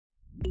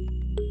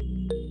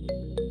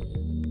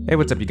Hey,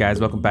 what's up you guys?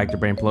 Welcome back to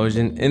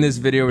Brainplosion. In this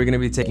video, we're going to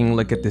be taking a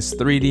look at this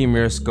 3D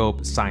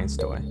Mirascope science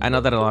toy. I know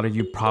that a lot of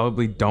you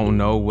probably don't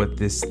know what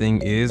this thing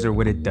is or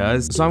what it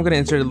does, so I'm going to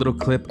insert a little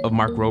clip of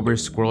Mark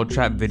Rober's squirrel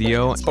trap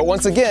video. But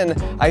once again,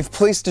 I've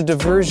placed a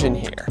diversion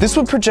here. This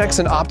one projects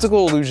an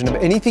optical illusion of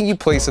anything you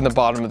place in the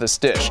bottom of this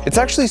dish. It's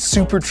actually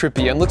super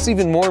trippy and looks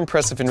even more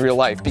impressive in real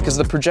life because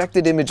the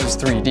projected image is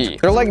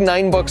 3D. They're like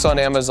 $9 on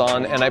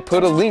Amazon, and I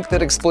put a link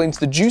that explains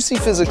the juicy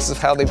physics of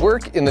how they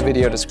work in the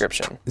video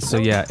description. So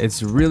yeah,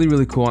 it's really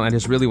cool, and I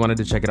just really wanted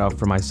to check it out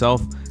for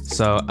myself.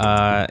 So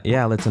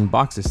yeah, let's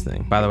unbox this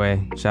thing. By the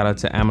way, shout out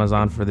to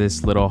Amazon for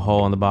this little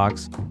hole in the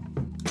box.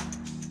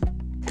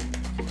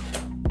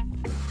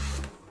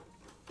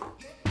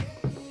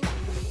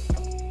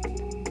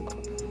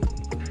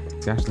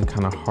 It's actually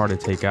kind of hard to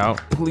take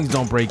out. Please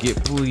don't break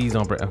it. Please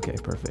don't break. Okay,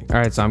 perfect. All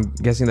right, so I'm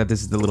guessing that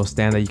this is the little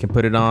stand that you can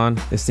put it on.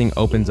 This thing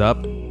opens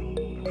up.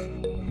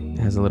 It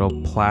has a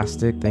little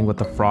plastic thing with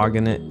the frog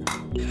in it.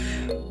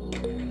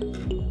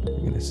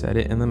 We're gonna set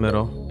it in the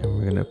middle, and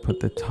we're gonna put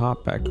the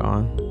top back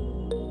on.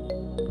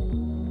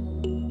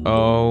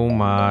 Oh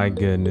my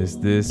goodness,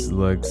 this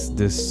looks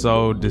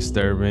so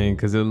disturbing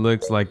because it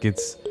looks like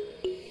it's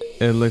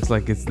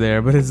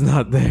there, but it's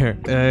not there.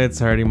 It's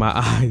hurting my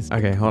eyes.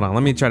 Okay, hold on.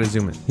 Let me try to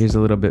zoom in. Here's a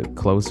little bit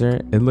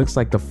closer. It looks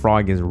like the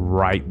frog is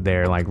right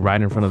there, like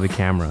right in front of the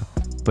camera,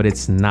 but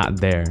it's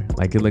not there.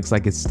 Like it looks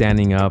like it's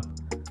standing up,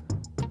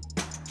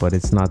 but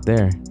it's not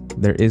there.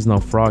 There is no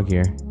frog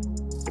here.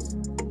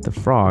 The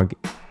frog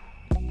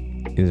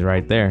is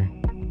right there.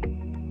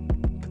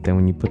 But then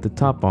when you put the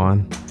top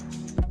on,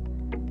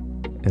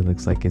 it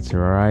looks like it's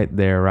right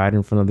there, right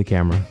in front of the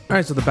camera. All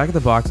right, so the back of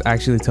the box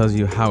actually tells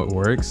you how it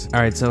works. All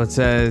right, so it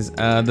says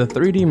the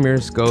 3D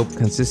Mirascope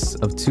consists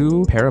of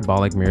two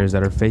parabolic mirrors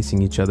that are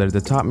facing each other.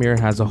 The top mirror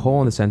has a hole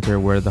in the center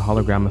where the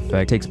hologram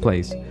effect takes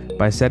place.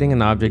 By setting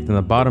an object in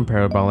the bottom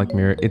parabolic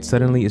mirror, it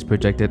suddenly is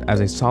projected as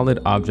a solid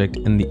object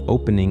in the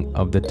opening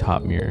of the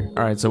top mirror.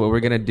 All right, so what we're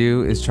gonna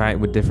do is try it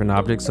with different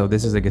objects. So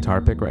this is a guitar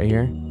pick right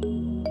here.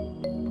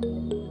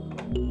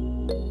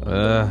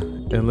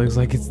 It looks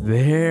like it's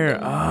there.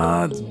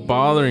 It's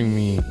bothering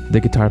me. The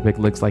guitar pick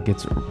looks like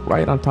it's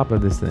right on top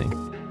of this thing,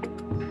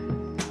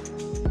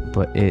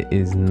 but it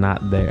is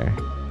not there.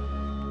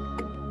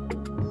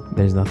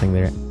 There's nothing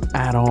there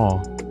at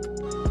all.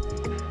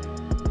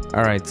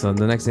 All right, so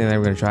the next thing that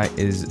we're gonna try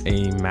is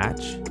a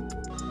match.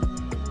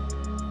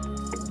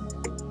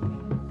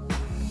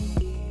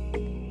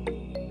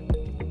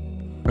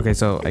 Okay,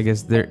 so I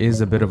guess there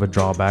is a bit of a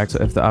drawback.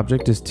 So if the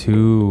object is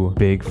too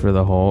big for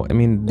the hole, I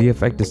mean, the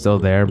effect is still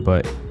there,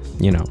 but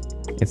you know,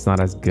 it's not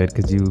as good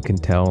because you can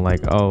tell like,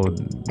 oh,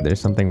 there's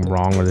something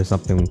wrong or there's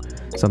something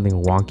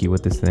wonky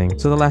with this thing.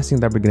 So the last thing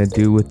that we're gonna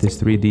do with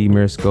this 3D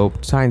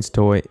Mirascope science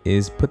toy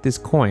is put this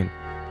coin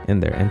in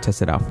there and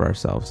test it out for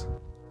ourselves.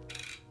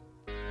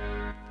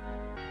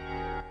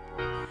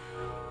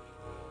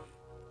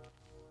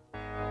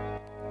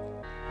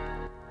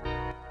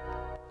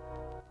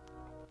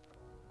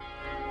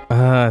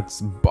 It's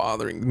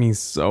bothering me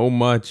so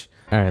much.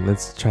 All right,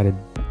 let's try to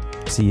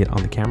see it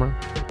on the camera.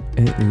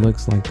 It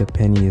looks like the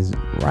penny is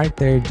right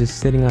there, just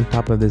sitting on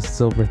top of this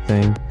silver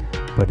thing,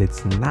 but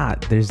it's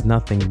not. There's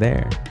nothing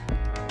there.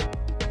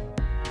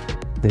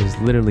 There's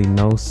literally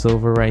no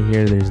silver right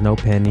here. There's no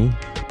penny.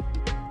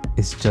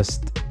 It's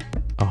just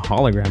a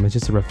hologram. It's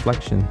just a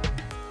reflection.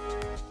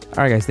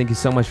 All right, guys, thank you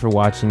so much for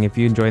watching. If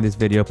you enjoyed this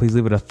video, please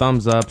leave it a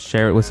thumbs up,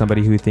 share it with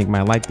somebody who you think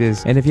might like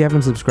this. And if you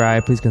haven't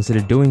subscribed, please consider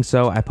doing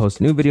so. I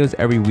post new videos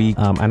every week.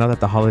 I know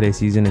that the holiday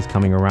season is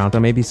coming around, so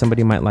maybe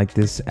somebody might like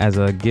this as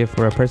a gift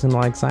for a person who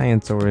likes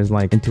science or is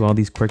like into all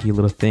these quirky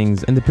little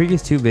things. In the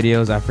previous two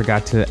videos, I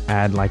forgot to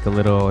add like a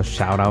little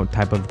shout out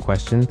type of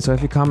question. So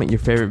if you comment your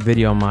favorite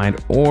video of mine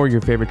or your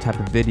favorite type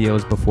of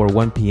videos before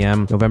 1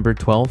 p.m. November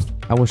 12th,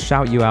 I will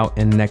shout you out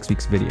in next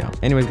week's video.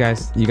 Anyways,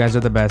 guys, you guys are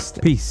the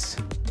best. Peace.